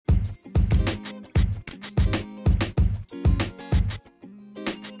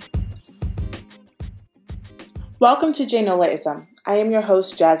Welcome to J Nolaism. I am your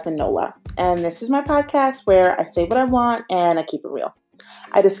host, Jasmine Nola, and this is my podcast where I say what I want and I keep it real.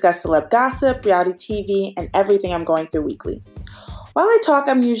 I discuss celeb gossip, reality TV, and everything I'm going through weekly. While I talk,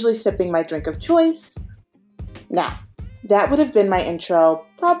 I'm usually sipping my drink of choice. Now, that would have been my intro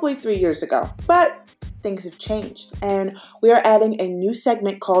probably 3 years ago, but things have changed, and we are adding a new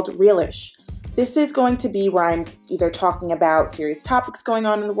segment called Realish. This is going to be where I'm either talking about serious topics going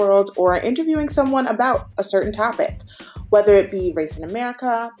on in the world or interviewing someone about a certain topic, whether it be race in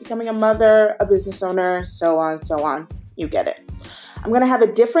America, becoming a mother, a business owner, so on, so on. You get it. I'm going to have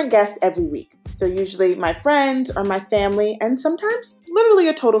a different guest every week. They're usually my friends or my family, and sometimes literally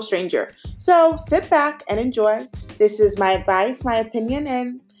a total stranger. So sit back and enjoy. This is my advice, my opinion,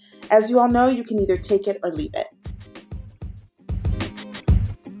 and as you all know, you can either take it or leave it.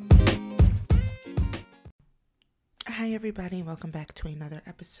 Hi everybody, welcome back to another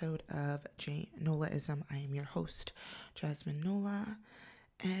episode of J Nolaism. I am your host, Jasmine Nola,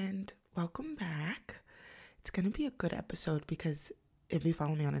 and welcome back. It's going to be a good episode because if you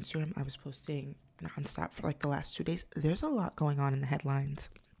follow me on Instagram, I was posting nonstop for like the last 2 days. There's a lot going on in the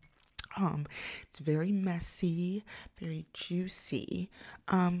headlines. It's very messy, very juicy,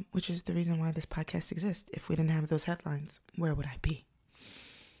 which is the reason why this podcast exists. If we didn't have those headlines, where would I be?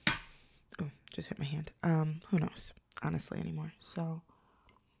 Oh, just hit my hand. Who knows, honestly, anymore. So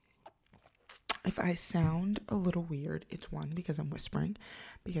if I sound a little weird, it's one, because I'm whispering,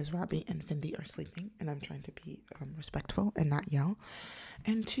 because Robbie and Fendi are sleeping, and I'm trying to be respectful and not yell.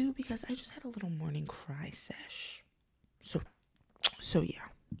 And two, because I just had a little morning cry sesh. So yeah.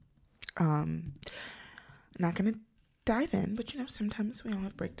 Not gonna dive in, but sometimes we all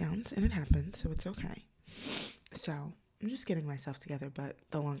have breakdowns, and it happens, so it's okay. So I'm just getting myself together, but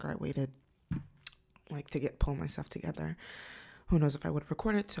the longer I waited, pull myself together, who knows if I would have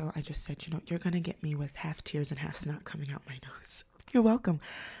recorded. So I just said, you're gonna get me with half tears and half snot coming out my nose. You're welcome.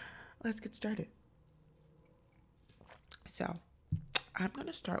 Let's get started. So I'm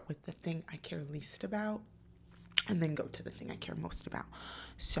gonna start with the thing I care least about and then go to the thing I care most about.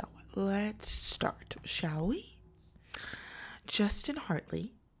 So let's start, shall we? Justin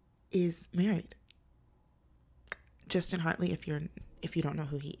Hartley is married. Justin Hartley, if you don't know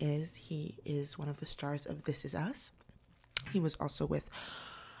who he is one of the stars of This Is Us. He was also with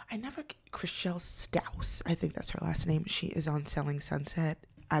Chrishell Stause, I think that's her last name. She is on Selling Sunset.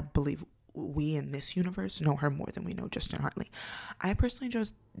 I believe we in this universe know her more than we know Justin Hartley. I personally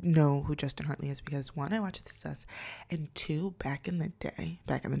just know who Justin Hartley is because one, I watched This Is Us, and two, back in the day,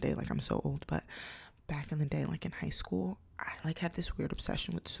 like I'm so old, but back in the day, like in high school, I had this weird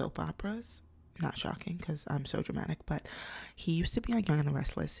obsession with soap operas. Not shocking because I'm so dramatic, but he used to be on Young and the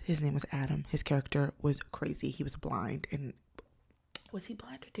Restless. His name was Adam. His character was crazy. He was blind, and was he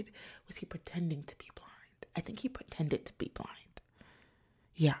blind or was he pretending to be blind? I think he pretended to be blind.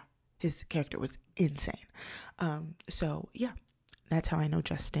 Yeah, his character was insane. So yeah, that's how I know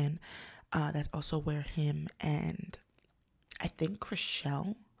Justin. That's also where him and I think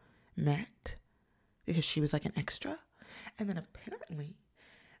Chrishell met because she was like an extra, and then apparently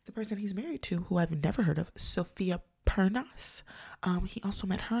the person he's married to, who I've never heard of, Sophia Pernas, he also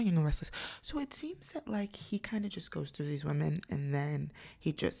met her on Young and Restless. So it seems that he kind of just goes through these women, and then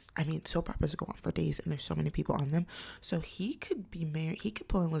soap operas go on for days and there's so many people on them. So he could be married, he could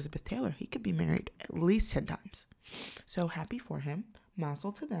pull Elizabeth Taylor, he could be married at least 10 times. So happy for him,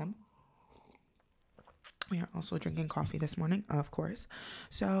 mazel to them. We are also drinking coffee this morning, of course.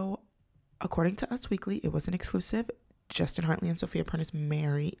 So according to Us Weekly, it was an exclusive. Justin Hartley and Sophia Pernas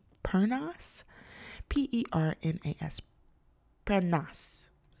marry. Pernas? Pernas. Pernas.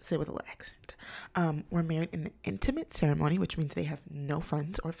 Say it with a little accent. Were married in an intimate ceremony, which means they have no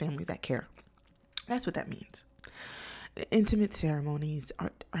friends or family that care. That's what that means. Intimate ceremonies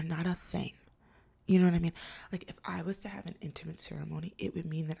are not a thing. You know what I mean? If I was to have an intimate ceremony, it would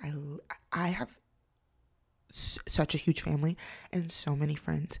mean that I have such a huge family and so many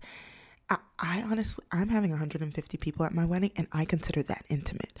friends. I honestly, I'm having 150 people at my wedding, and I consider that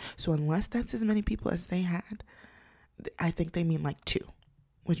intimate. So unless that's as many people as they had, I think they mean 2,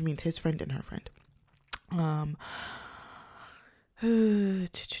 which means his friend and her friend.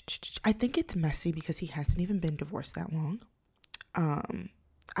 I think it's messy because he hasn't even been divorced that long.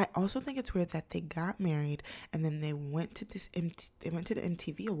 I also think it's weird that they got married and then they went to the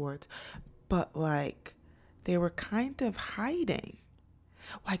MTV Awards, but they were kind of hiding.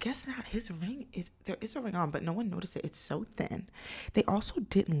 Well, I guess not. There is a ring on, but no one noticed it. It's so thin. They also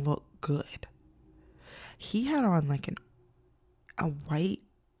didn't look good. He had on a white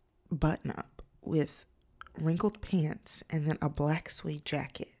button up with wrinkled pants and then a black suede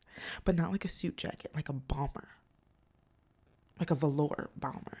jacket, but not like a suit jacket, like a bomber. like a velour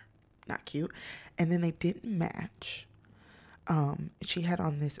bomber. Not cute. And then they didn't match. She had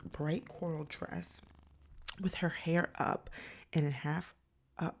on this bright coral dress with her hair up and in half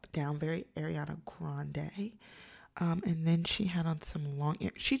up, down, very Ariana Grande. And then she had on some long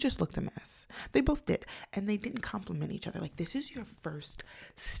hair. She just looked a mess. They both did. And they didn't compliment each other. Like, this is your first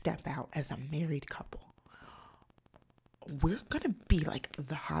step out as a married couple. We're going to be like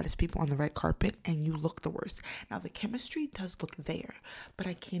the hottest people on the red carpet and you look the worst. Now, the chemistry does look there, but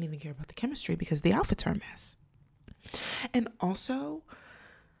I can't even care about the chemistry because the outfits are a mess. And also,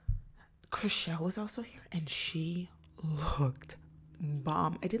 Chrishell was also here and she looked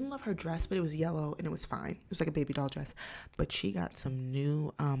bomb. I didn't love her dress, but it was yellow and it was fine. It was like a baby doll dress, but she got some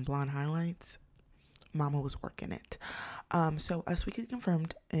new blonde highlights. Mama was working it. So Us Weekly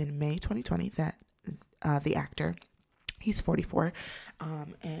confirmed in May 2020 that the actor, he's 44,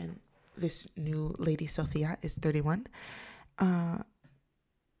 and this new lady Sophia is 31.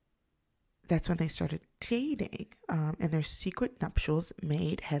 That's when they started dating, and their secret nuptials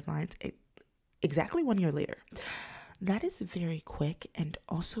made headlines exactly 1 year later. That is very quick, and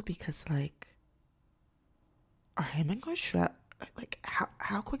also because, like, are him and Chrishell, like,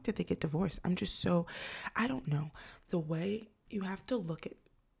 how quick did they get divorced? I don't know. The way you have to look at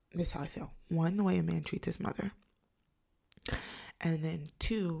this is how I feel. One, the way a man treats his mother. And then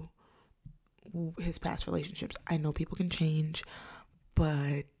two, his past relationships. I know people can change,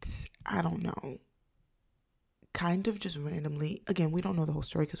 but I don't know. Kind of just randomly, again, we don't know the whole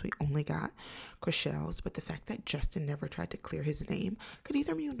story because we only got Chrishell's, but the fact that Justin never tried to clear his name could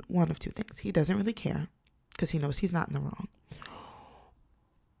either mean one of two things. He doesn't really care because he knows he's not in the wrong.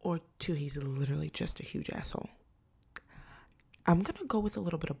 Or two, he's literally just a huge asshole. I'm going to go with a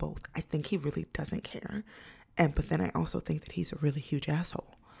little bit of both. I think he really doesn't care. But then I also think that he's a really huge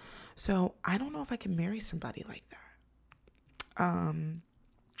asshole. So I don't know if I can marry somebody like that.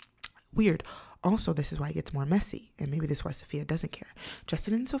 Weird. Also, this is why it gets more messy. And maybe this is why Sophia doesn't care.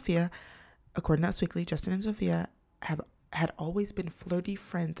 Justin and Sophia, according to Us Weekly, Justin and Sophia had always been flirty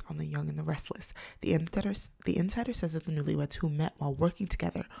friends on The Young and the Restless. The insider says that the newlyweds who met while working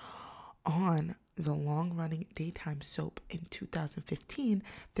together on the long-running daytime soap in 2015,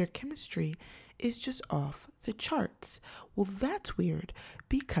 their chemistry is just off the charts. Well, that's weird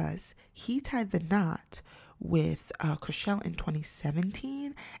because he tied the knot with Chrishell in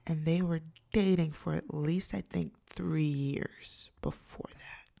 2017, and they were dating for at least, I think, 3 years before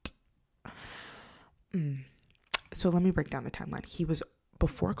that. So let me break down the timeline.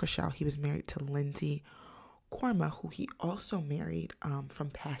 Before Chrishell, he was married to Lindsay Korma, who he also married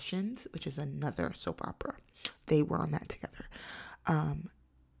from Passions, which is another soap opera. They were on that together.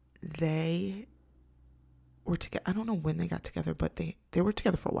 They were together. I don't know when they got together, but they were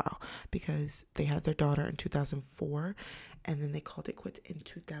together for a while because they had their daughter in 2004, and then they called it quits in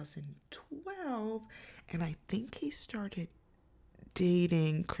 2012. And I think he started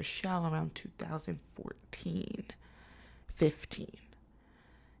dating Chrishell around 2014, 15.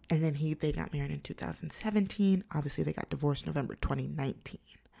 And then they got married in 2017. Obviously, they got divorced November 2019.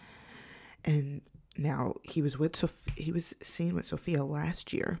 And now he was seen with Sophia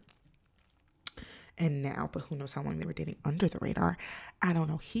last year. And now, but who knows how long they were dating under the radar. I don't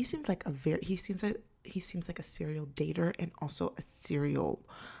know. He seems like a serial dater and also a serial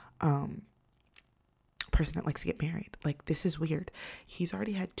person that likes to get married. Like, this is weird. He's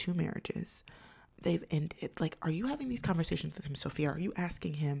already had 2 marriages. They've ended. Like, are you having these conversations with him, Sophia? Are you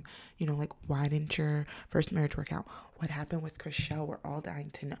asking him, like, why didn't your first marriage work out? What happened with Chrishell? We're all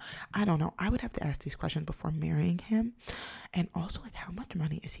dying to know. I don't know. I would have to ask these questions before marrying him. And also, like, how much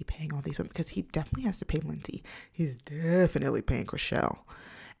money is he paying all these women? Because he definitely has to pay Lindsay. He's definitely paying Chrishell.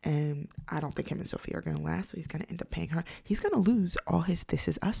 And I don't think him and Sophia are going to last, so he's going to end up paying her. He's going to lose all his This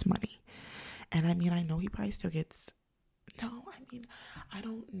Is Us money. And I mean, I know he probably still gets... No, I mean, I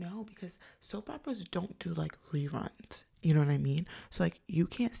don't know, because soap operas don't do, like, reruns. You know what I mean? So, like, you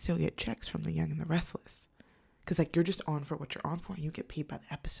can't still get checks from The Young and the Restless. Because, like, you're just on for what you're on for, and you get paid by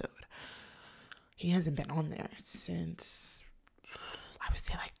the episode. He hasn't been on there since, I would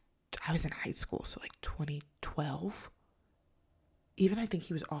say, like, I was in high school, so, like, 2012. Even I think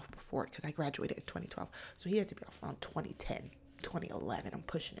he was off before, because I graduated in 2012. So he had to be off around 2010. 2011, I'm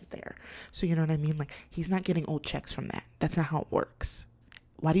pushing it there. So you know what I mean? Like, he's not getting old checks from that. That's not how it works.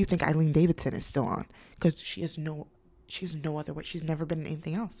 Why do you think Eileen Davidson is still on? Because she has no other way. She's never been in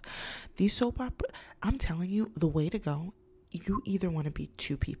anything else. These soap opera, I'm telling you, the way to go, you either want to be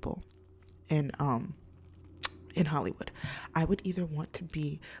 2 people in Hollywood. I would either want to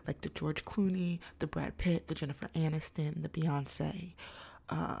be like the George Clooney, the Brad Pitt, the Jennifer Aniston, the Beyonce,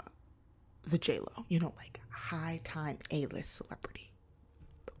 the J-Lo, like high time A-list celebrity,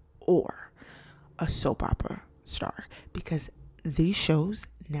 or a soap opera star, because these shows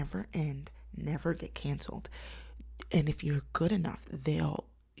never end, never get canceled. And if you're good enough, there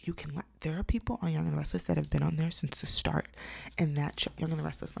are people on Young and the Restless that have been on there since the start. And that show, Young and the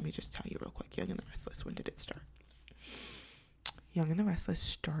Restless, let me just tell you real quick. Young and the Restless, when did it start? Young and the Restless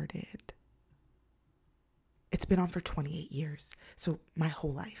started, it's been on for 28 years. So my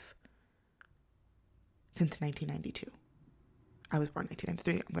whole life. Since 1992. I was born in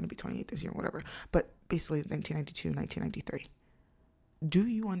 1993. I'm going to be 28 this year, whatever. But basically 1992, 1993. Do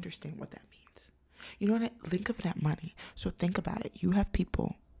you understand what that means? You know what? Think of that money. So think about it. You have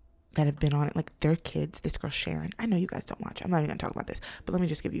people that have been on it, like their kids. This girl, Sharon. I know you guys don't watch. I'm not even going to talk about this. But let me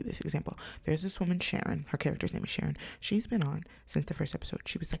just give you this example. There's this woman, Sharon. Her character's name is Sharon. She's been on since the first episode.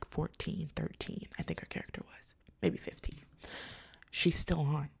 She was like 14, 13. I think her character was. Maybe 15. She's still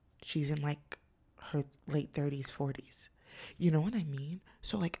on. She's in like her late 30s, 40s. You know what I mean?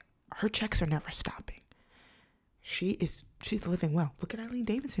 So like her checks are never stopping. She's living well. Look at Eileen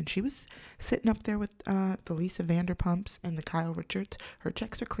Davidson. She was sitting up there with the Lisa Vanderpumps and the Kyle Richards. Her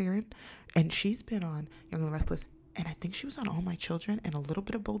checks are clearing, and she's been on Young and the Restless, and I think she was on All My Children and a little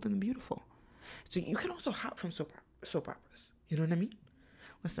bit of Bold and the Beautiful. So you can also hop from soap operas. You know what I mean?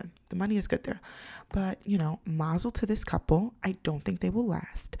 Listen, the money is good there. But, mazel to this couple. I don't think they will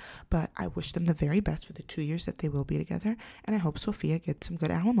last. But I wish them the very best for the 2 years that they will be together. And I hope Sophia gets some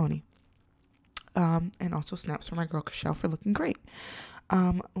good alimony. And also snaps for my girl Cashel for looking great.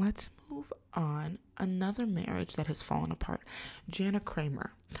 Let's move on. Another marriage that has fallen apart. Jana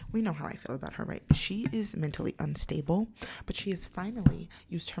Kramer. We know how I feel about her, right? She is mentally unstable, but she has finally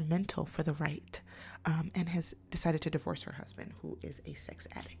used her mental for the right, and has decided to divorce her husband, who is a sex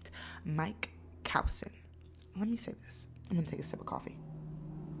addict, Mike Cowson. Let me say this. I'm going to take a sip of coffee.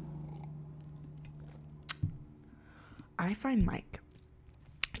 I find Mike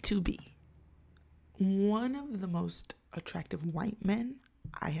to be one of the most attractive white men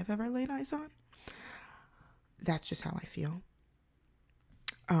I have ever laid eyes on. That's just how I feel.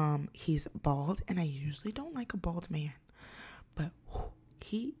 He's bald, and I usually don't like a bald man, but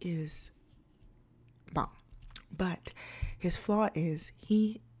he is bomb. But his flaw is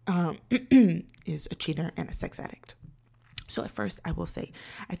he is a cheater and a sex addict. So at first, I will say,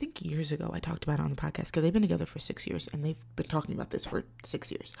 I think years ago I talked about it on the podcast, because they've been together for 6 years, and they've been talking about this for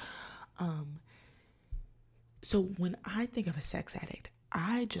 6 years. So when I think of a sex addict,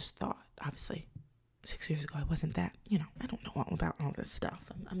 I just thought, obviously, 6 years ago, I wasn't that, I don't know all about all this stuff.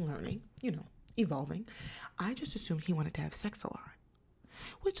 I'm learning, evolving. I just assumed he wanted to have sex a lot,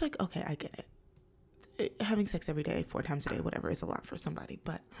 which, like, okay, I get it. Having sex every day, 4 times a day, whatever, is a lot for somebody.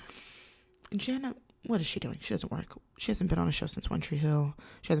 But Jana, what is she doing? She doesn't work. She hasn't been on a show since One Tree Hill.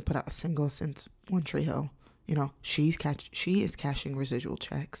 She hasn't put out a single since One Tree Hill. She is cashing residual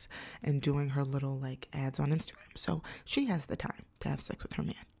checks and doing her little like ads on Instagram. So she has the time to have sex with her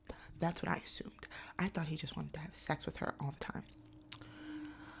man. That's what I assumed. I thought he just wanted to have sex with her all the time.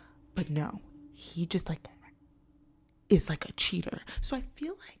 But no, he just is like a cheater. So I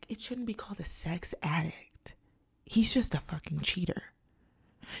feel like it shouldn't be called a sex addict. He's just a fucking cheater.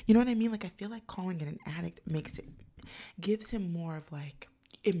 You know what I mean? Like, I feel like calling it an addict gives him more of like,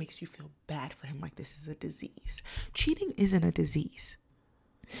 it makes you feel bad for him, like this is a disease. Cheating isn't a disease.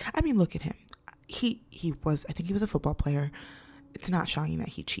 I mean, look at him. I think he was a football player. It's not shocking that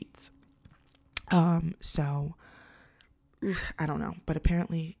he cheats. So I don't know. But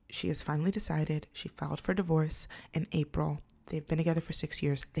apparently she has finally decided. She filed for divorce in April. They've been together for 6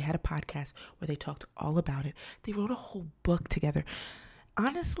 years. They had a podcast where they talked all about it. They wrote a whole book together.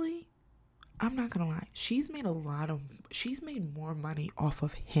 Honestly, I'm not gonna lie. She's made more money off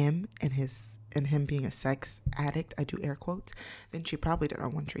of him and him being a sex addict, I do air quotes, than she probably did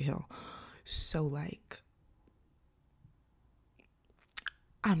on One Tree Hill. So like,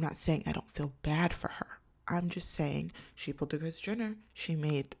 I'm not saying I don't feel bad for her. I'm just saying she pulled a Kris Jenner. She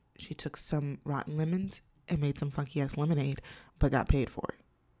took some rotten lemons and made some funky ass lemonade, but got paid for it.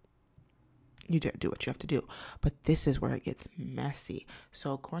 You do what you have to do. But this is where it gets messy.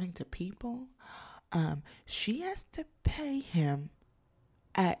 So according to People, she has to pay him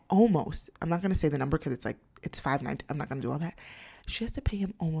at almost, I'm not going to say the number because it's $590. I'm not going to do all that. She has to pay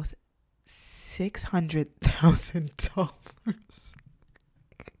him almost $600,000.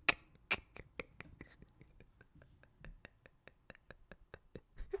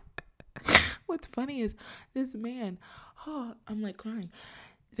 What's funny is this man, I'm like crying.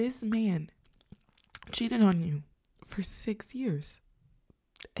 This man cheated on you for 6 years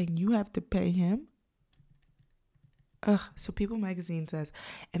and you have to pay him. So People magazine says,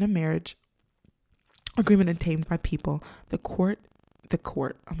 in a marriage agreement obtained by people. Oh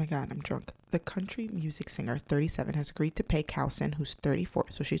my God, I'm drunk. The country music singer, 37, has agreed to pay Cowson, who's 34,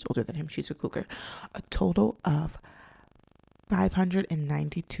 so she's older than him, she's a cougar, a total of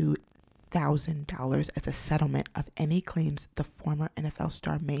 $592,000 as a settlement of any claims the former NFL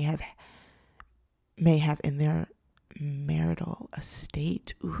star may have in their marital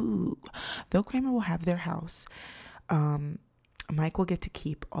estate. Ooh. Though Kramer will have their house, Mike will get to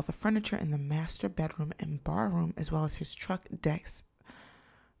keep all the furniture in the master bedroom and bar room, as well as his truck, desk.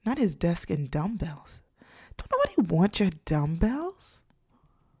 Not his desk and dumbbells. Don't nobody want your dumbbells?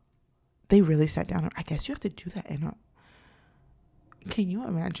 They really sat down. I guess you have to do that in a... Can you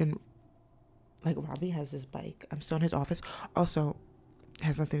imagine? Like, Robbie has his bike. I'm still in his office. Also,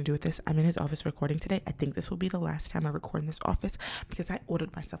 has nothing to do with this. I'm in his office recording today. I think this will be the last time I record in this office because I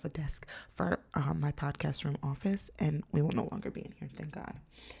ordered myself a desk for my podcast room office, and we will no longer be in here, thank God.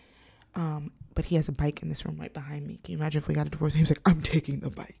 But he has a bike in this room right behind me. Can you imagine if we got a divorce? He was like, I'm taking the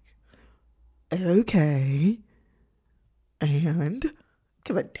bike. Okay. And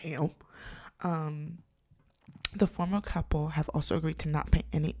give a damn. The former couple have also agreed to not pay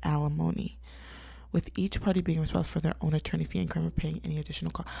any alimony, with each party being responsible for their own attorney fee and Kramer paying any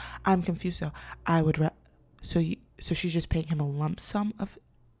additional cost. I'm confused though. So she's just paying him a lump sum of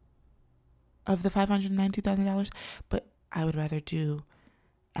the $592,000, but I would rather do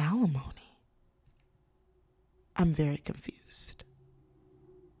alimony. I'm very confused.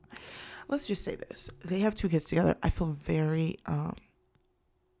 Let's just say this. They have 2 kids together. I feel very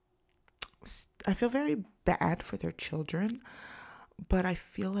bad for their children, but I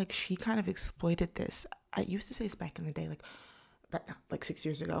feel like she kind of exploited this. I used to say this back in the day, like 6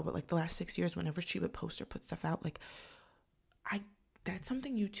 years ago, but like the last 6 years, whenever she would post or put stuff out, like that's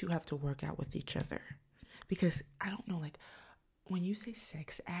something you two have to work out with each other. Because I don't know, like, when you say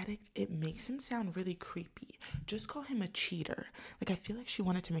sex addict, it makes him sound really creepy. Just call him a cheater. Like, I feel like she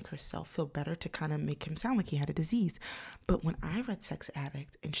wanted to make herself feel better to kind of make him sound like he had a disease. But when I read sex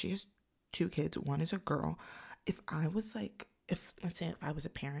addict, and she has 2 kids, one is a girl, let's say if I was a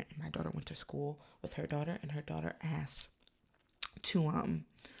parent and my daughter went to school with her daughter and her daughter asked to,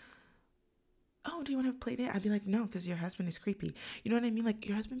 oh, do you want to play date? I'd be like, no, because your husband is creepy. You know what I mean? Like,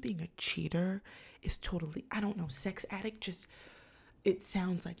 your husband being a cheater is totally, I don't know, sex addict, just, it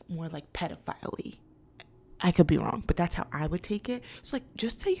sounds like more like pedophile-y. I could be wrong, but that's how I would take it. It's like,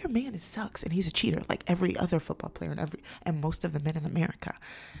 just say your man sucks and he's a cheater, like every other football player and most of the men in America.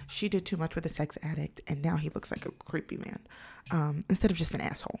 She did too much with a sex addict, and now he looks like a creepy man, instead of just an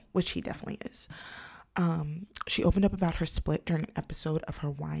asshole, which he definitely is. She opened up about her split during an episode of her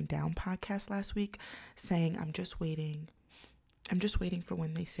Wind Down podcast last week, saying, I'm just waiting for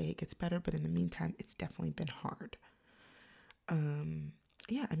when they say it gets better, but in the meantime, it's definitely been hard.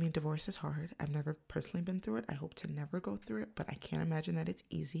 Yeah, I mean, divorce is hard. I've never personally been through it. I hope to never go through it, but I can't imagine that it's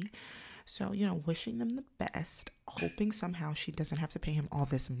easy. So, wishing them the best, hoping somehow she doesn't have to pay him all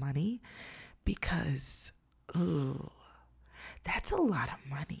this money, because, that's a lot of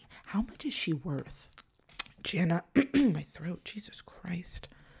money. How much is she worth? Jenna, my throat, Jesus Christ.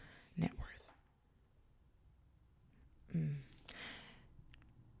 Net worth.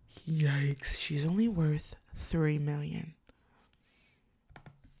 Yikes, she's only worth $3 million.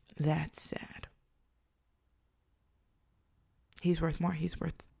 That's sad. He's worth more. He's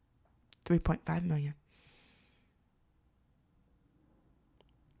worth $3.5 million.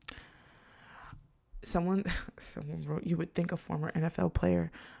 Someone wrote, you would think a former NFL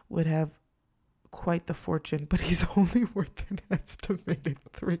player would have quite the fortune, but he's only worth an estimated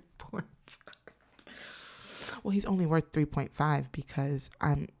 3.5. Well, he's only worth 3.5 because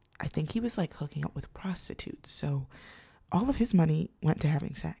I think he was like hooking up with prostitutes. So all of his money went to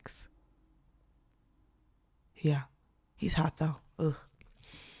having sex. Yeah. He's hot though. Ugh.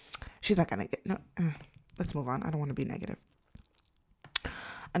 She's not gonna get, no, let's move on. I don't want to be negative.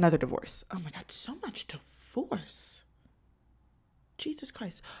 Another divorce. Oh my God, so much divorce. Jesus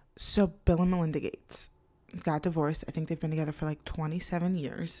Christ. So Bill and Melinda Gates got divorced. I think they've been together for like 27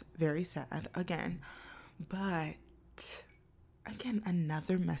 years. Very sad again. But again,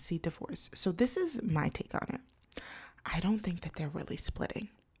 another messy divorce. So this is my take on it. I don't think that they're really splitting.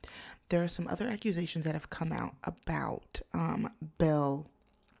 There are some other accusations that have come out about Bill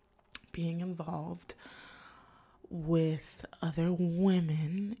being involved with other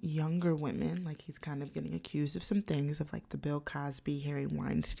women, younger women. Like, he's kind of getting accused of some things of like the Bill Cosby, Harry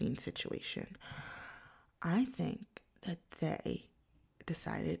Weinstein situation. I think that they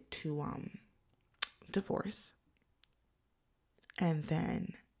decided to divorce, and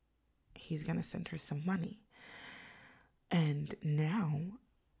then he's gonna send her some money. And now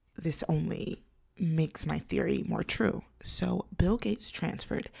this only makes my theory more true. So Bill Gates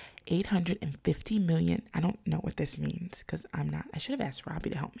transferred 850 million. I don't know what this means because I should have asked Robbie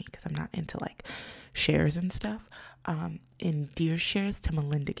to help me because I'm not into like shares and stuff. In Deere shares to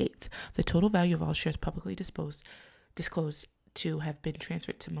Melinda Gates. The total value of all shares publicly disclosed to have been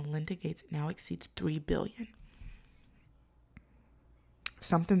transferred to Melinda Gates now exceeds $3 billion.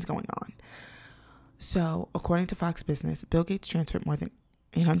 Something's going on. So, according to Fox Business, Bill Gates transferred more than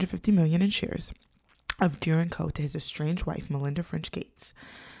 850 million in shares of Deere & Co. to his estranged wife, Melinda French Gates.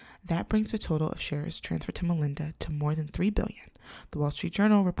 That brings the total of shares transferred to Melinda to more than $3 billion. The Wall Street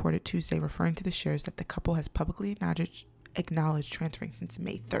Journal reported Tuesday, referring to the shares that the couple has publicly acknowledged transferring since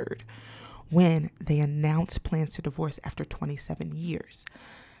May 3rd, when they announced plans to divorce after 27 years.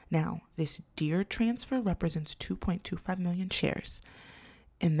 Now, this Deere transfer represents 2.25 million shares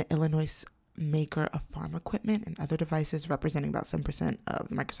in the Illinois maker of farm equipment and other devices, representing about 7% of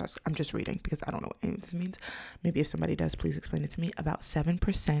the Microsoft. I'm just reading because I don't know what any of this means. Maybe if somebody does, please explain it to me. About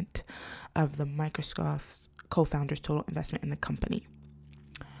 7% of the Microsoft's co-founders' total investment in the company.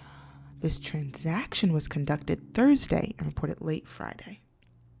 This transaction was conducted Thursday and reported late Friday.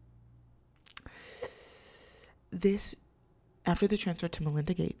 After the transfer to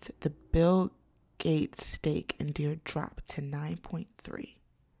Melinda Gates, the Bill Gates stake in Deere dropped to 9.3%.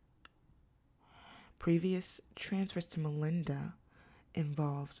 Previous transfers to Melinda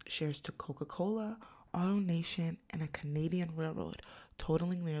involved shares to Coca-Cola, AutoNation, and a Canadian railroad,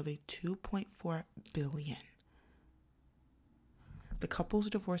 totaling nearly $2.4 billion. The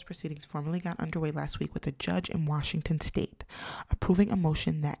couple's divorce proceedings formally got underway last week with a judge in Washington state approving a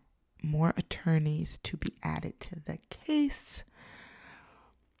motion that more attorneys to be added to the case.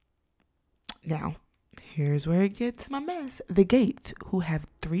 Now, here's where it gets my mess. The Gates, who have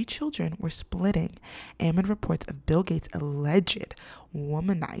 3 children, were splitting amid reports of Bill Gates' alleged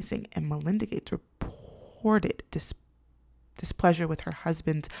womanizing and Melinda Gates' reported displeasure with her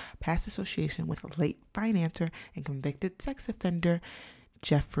husband's past association with late financier and convicted sex offender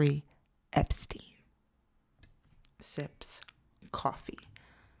Jeffrey Epstein. Sips coffee.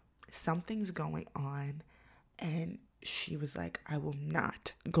 Something's going on, and she was like, I will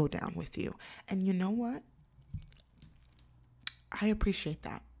not go down with you. And you know what? I appreciate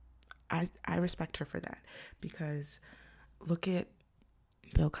that. I respect her for that, because look at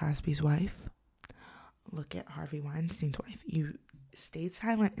Bill Cosby's wife. Look at Harvey Weinstein's wife. You stayed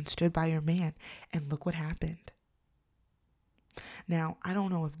silent and stood by your man, and look what happened. Now, I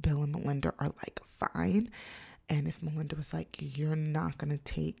don't know if Bill and Melinda are like fine, and if Melinda was like, you're not going to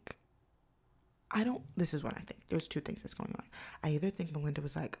take... This is what I think. There's 2 things that's going on. I either think Melinda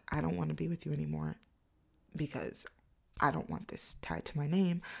was like, I don't want to be with you anymore because I don't want this tied to my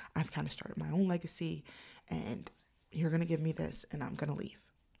name. I've kind of started my own legacy, and you're going to give me this, and I'm going to leave.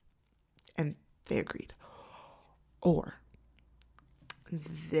 And they agreed. Or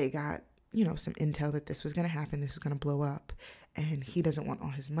they got, some intel that this was going to happen, this was going to blow up, and he doesn't want all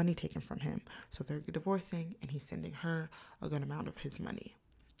his money taken from him. So they're divorcing, and he's sending her a good amount of his money.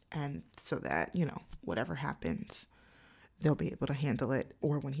 And so that, whatever happens, they'll be able to handle it.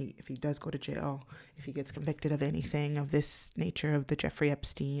 Or if he does go to jail, if he gets convicted of anything of this nature, of the Jeffrey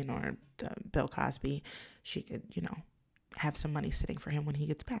Epstein or the Bill Cosby, she could, have some money sitting for him when he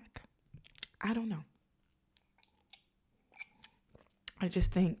gets back. I don't know. I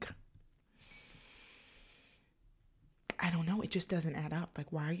just think, I don't know. It just doesn't add up.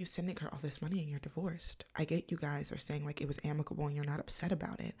 Like, why are you sending her all this money and you're divorced? I get you guys are saying like it was amicable and you're not upset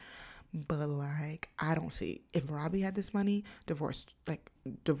about it. But like, I don't see, if Robbie had this money, divorced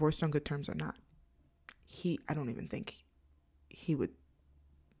on good terms or not, I don't even think he would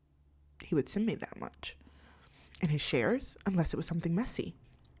send me that much. And his shares, unless it was something messy.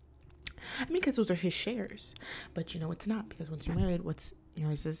 I mean, because those are his shares. But it's not, because once you're married, what's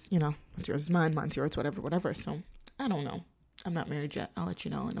yours is, what's yours is mine, mine's yours, whatever. So I don't know. I'm not married yet. I'll let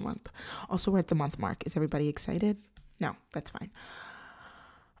you know in a month. Also, we're at the month mark. Is everybody excited? No, that's fine.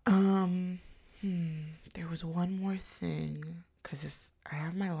 There was one more thing, because I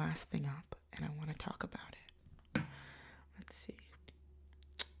have my last thing up and I want to talk about it. Let's see.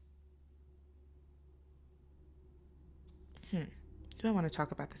 Do I want to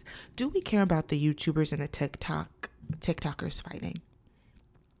talk about this? Do we care about the YouTubers and the TikTokers fighting?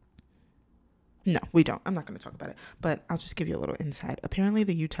 No, we don't. I'm not going to talk about it, but I'll just give you a little insight. Apparently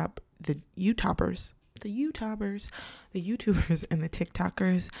the YouTubers and the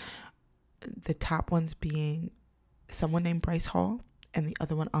TikTokers, the top ones being someone named Bryce Hall and the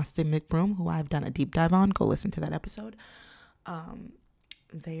other one, Austin McBroom, who I've done a deep dive on. Go listen to that episode.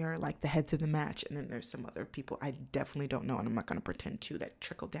 They are like the heads of the match, and then there's some other people I definitely don't know, and I'm not going to pretend to, that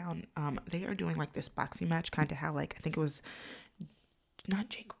trickle down. They are doing like this boxing match, kind of how, like, I think it was not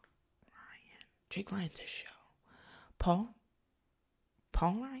Jake Ryan. Jake Ryan's a show. Paul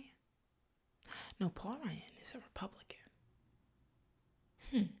Ryan? No, Paul Ryan is a Republican.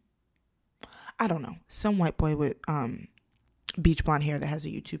 I don't know. Some white boy with beach blonde hair that has a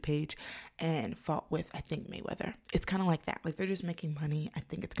YouTube page and fought with, I think, Mayweather. It's kind of like that. Like, they're just making money. I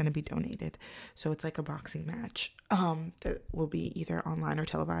think it's going to be donated. So it's like a boxing match that will be either online or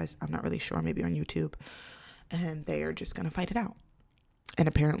televised. I'm not really sure. Maybe on YouTube. And they are just going to fight it out. And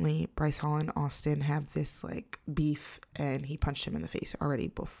apparently Bryce Hall and Austin have this like beef, and he punched him in the face already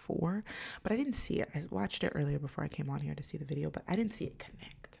before. But I didn't see it. I watched it earlier before I came on here to see the video, but I didn't see it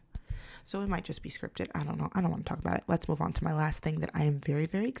connect. So it might just be scripted. I don't know. I don't want to talk about it. Let's move on to my last thing that I am very,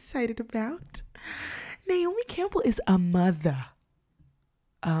 very excited about. Naomi Campbell is a mother.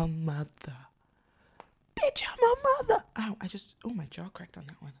 A mother. Bitch, I'm a mother. Oh, my jaw cracked on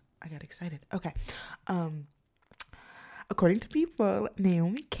that one. I got excited. Okay. According to People,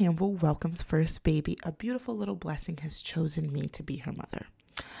 Naomi Campbell welcomes first baby. A beautiful little blessing has chosen me to be her mother.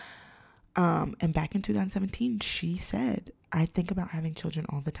 And back in 2017, she said, I think about having children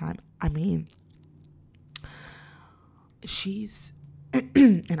all the time. I mean, she's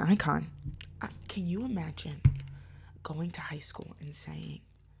an icon. Can you imagine going to high school and saying,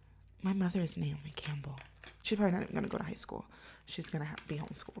 my mother is Naomi Campbell? She's probably not even going to go to high school. She's going to be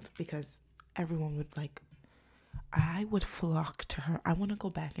homeschooled, because everyone would like, I would flock to her. I want to go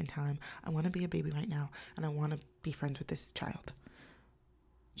back in time. I want to be a baby right now, and I want to be friends with this child.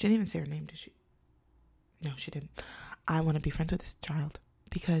 She didn't even say her name, did she? No, she didn't. I want to be friends with this child,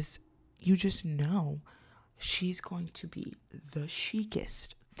 because you just know she's going to be the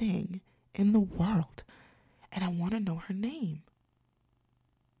chicest thing in the world, and I want to know her name.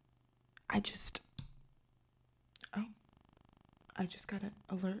 I just got an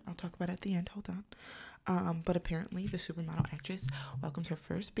alert. I'll talk about it at the end. Hold on. But apparently the supermodel actress welcomes her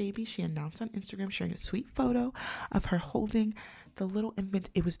first baby. She announced on Instagram, sharing a sweet photo of her holding the little infant.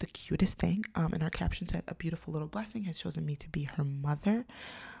 It was the cutest thing. And her caption said, a beautiful little blessing has chosen me to be her mother.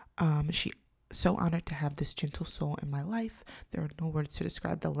 She so honored to have this gentle soul in my life. There are no words to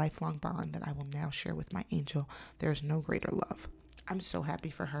describe the lifelong bond that I will now share with my angel. There is no greater love. I'm so happy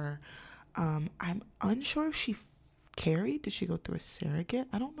for her. I'm unsure if she carried. Did she go through a surrogate?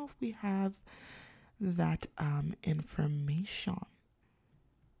 I don't know if we have that information.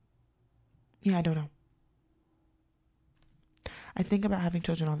 Yeah, I don't know. I think about having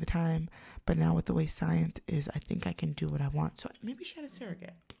children all the time, but now with the way science is, I think I can do what I want. So maybe she had a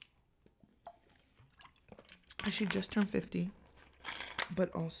surrogate. She just turned 50,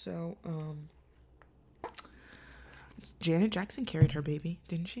 but also Janet Jackson carried her baby,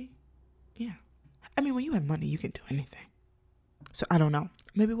 didn't she? Yeah. I mean, when you have money, you can do anything. So I don't know.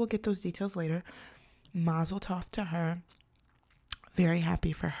 Maybe we'll get those details later. Mazel tov to her. Very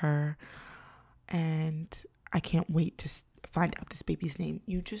happy for her. And I can't wait to find out this baby's name.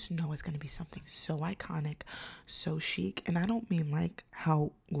 You just know it's going to be something so iconic, so chic. And I don't mean like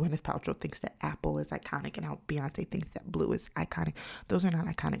how Gwyneth Paltrow thinks that Apple is iconic and how Beyonce thinks that blue is iconic. Those are not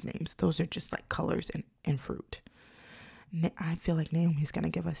iconic names. Those are just like colors and fruit. I feel like Naomi's going to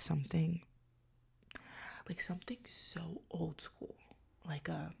give us something so old school, like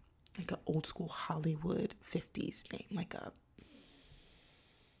a old school Hollywood 50s name, like a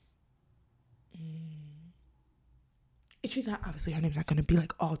she's not, obviously her name's not gonna be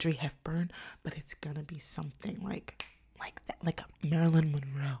like Audrey Hepburn, but it's gonna be something like that, like a Marilyn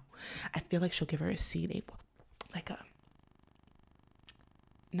Monroe. I feel like she'll give her a C name, like a,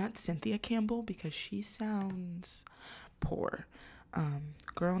 not Cynthia Campbell, because she sounds poor.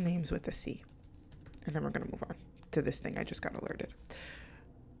 Girl names with a C. And then we're going to move on to this thing I just got alerted.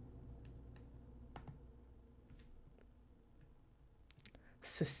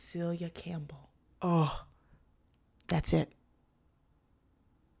 Cecilia Campbell. Oh, that's it.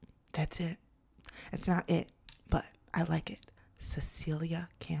 That's it. It's not it, but I like it. Cecilia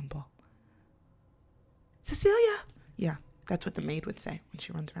Campbell. Cecilia. Yeah, that's what the maid would say when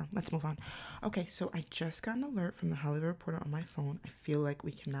she runs around. Let's move on. Okay, so I just got an alert from the Hollywood Reporter on my phone. I feel like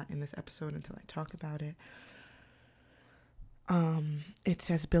we cannot end this episode until I talk about it. It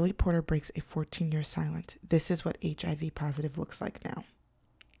says Billy Porter breaks a 14-year silence. This is what HIV positive looks like now.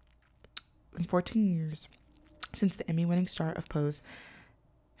 In 14 years, since the Emmy-winning star of Pose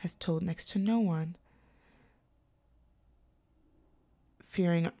has told next to no one,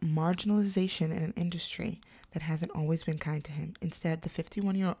 fearing marginalization in an industry that hasn't always been kind to him. Instead, the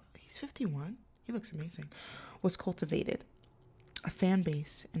 51-year-old, he's 51, he looks amazing, was cultivated. a fan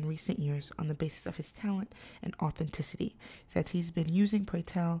base in recent years on the basis of his talent and authenticity. He says he's been using Pray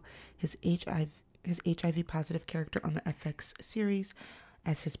Tell, his HIV positive character on the FX series,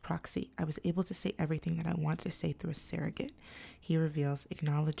 as his proxy. I was able to say everything that I wanted to say through a surrogate, he reveals,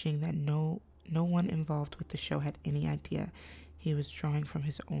 acknowledging that no one involved with the show had any idea he was drawing from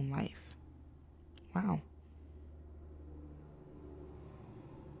his own life. Wow.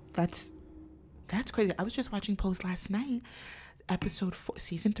 That's crazy. I was just watching Pose last night, episode 4,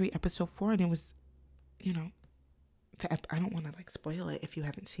 season 3, episode 4, and it was, I don't want to spoil it if you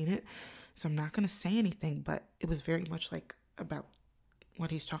haven't seen it, so I'm not going to say anything, but it was very much about what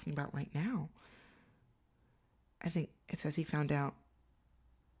he's talking about right now. I think it says he found out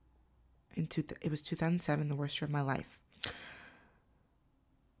it was 2007, the worst year of my life.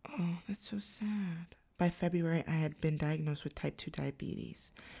 Oh, that's so sad. By February, I had been diagnosed with type 2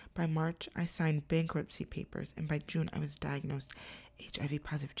 diabetes. By March, I signed bankruptcy papers, and by June, I was diagnosed HIV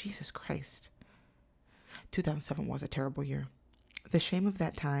positive. Jesus Christ. 2007 was a terrible year. The shame of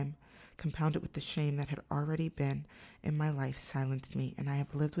that time, compounded with the shame that had already been in my life, silenced me, and I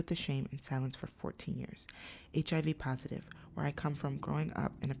have lived with the shame and silence for 14 years. HIV positive, where I come from, growing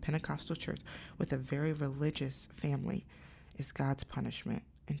up in a Pentecostal church with a very religious family, is God's punishment.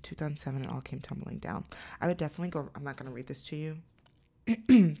 In 2007, it all came tumbling down. I would definitely go, I'm not going to read this to you,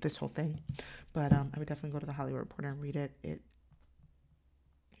 this whole thing, but I would definitely go to the Hollywood Reporter and read it.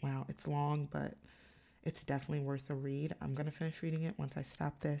 Wow, it's long, but it's definitely worth a read. I'm going to finish reading it once I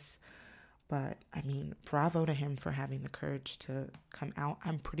stop this. But, bravo to him for having the courage to come out.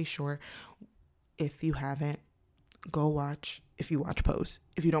 I'm pretty sure if you haven't, go watch. If you watch Pose.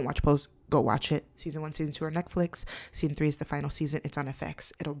 If you don't watch Pose, go watch it. Season 1, Season 2 are Netflix. Season 3 is the final season. It's on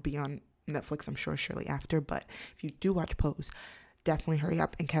FX. It'll be on Netflix, I'm sure, shortly after. But if you do watch Pose, definitely hurry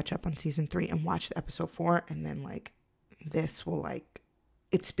up and catch up on Season 3 and watch the episode 4. And then, this will,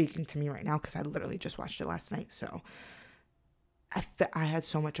 it's speaking to me right now because I literally just watched it last night. So I had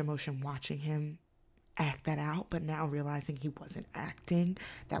so much emotion watching him act that out, but now realizing he wasn't acting,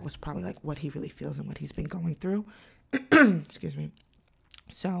 that was probably what he really feels and what he's been going through. Excuse me.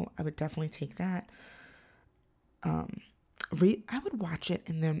 So I would definitely take that. I would watch it,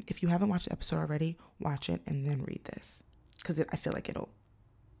 and then if you haven't watched the episode already, watch it and then read this, because I feel like it'll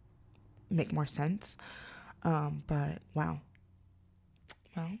make more sense. But wow.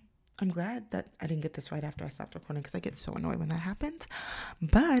 Well, I'm glad that I didn't get this right after I stopped recording, because I get so annoyed when that happens.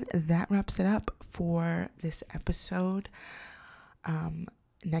 But that wraps it up for this episode.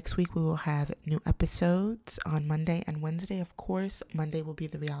 Next week we will have new episodes on Monday and Wednesday. Of course, Monday will be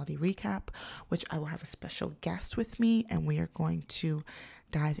the reality recap, which I will have a special guest with me, and we are going to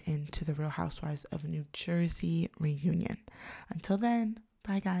dive into the Real Housewives of New Jersey reunion. Until then,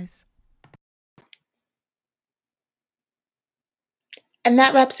 bye guys. And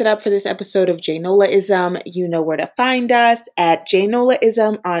that wraps it up for this episode of Jaynolaism. You know where to find us at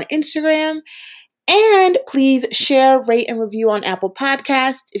Jaynolaism on Instagram. And please share, rate, and review on Apple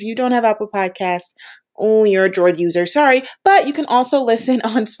Podcasts. If you don't have Apple Podcasts, you're a Droid user, sorry. But you can also listen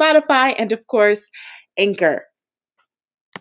on Spotify and, of course, Anchor.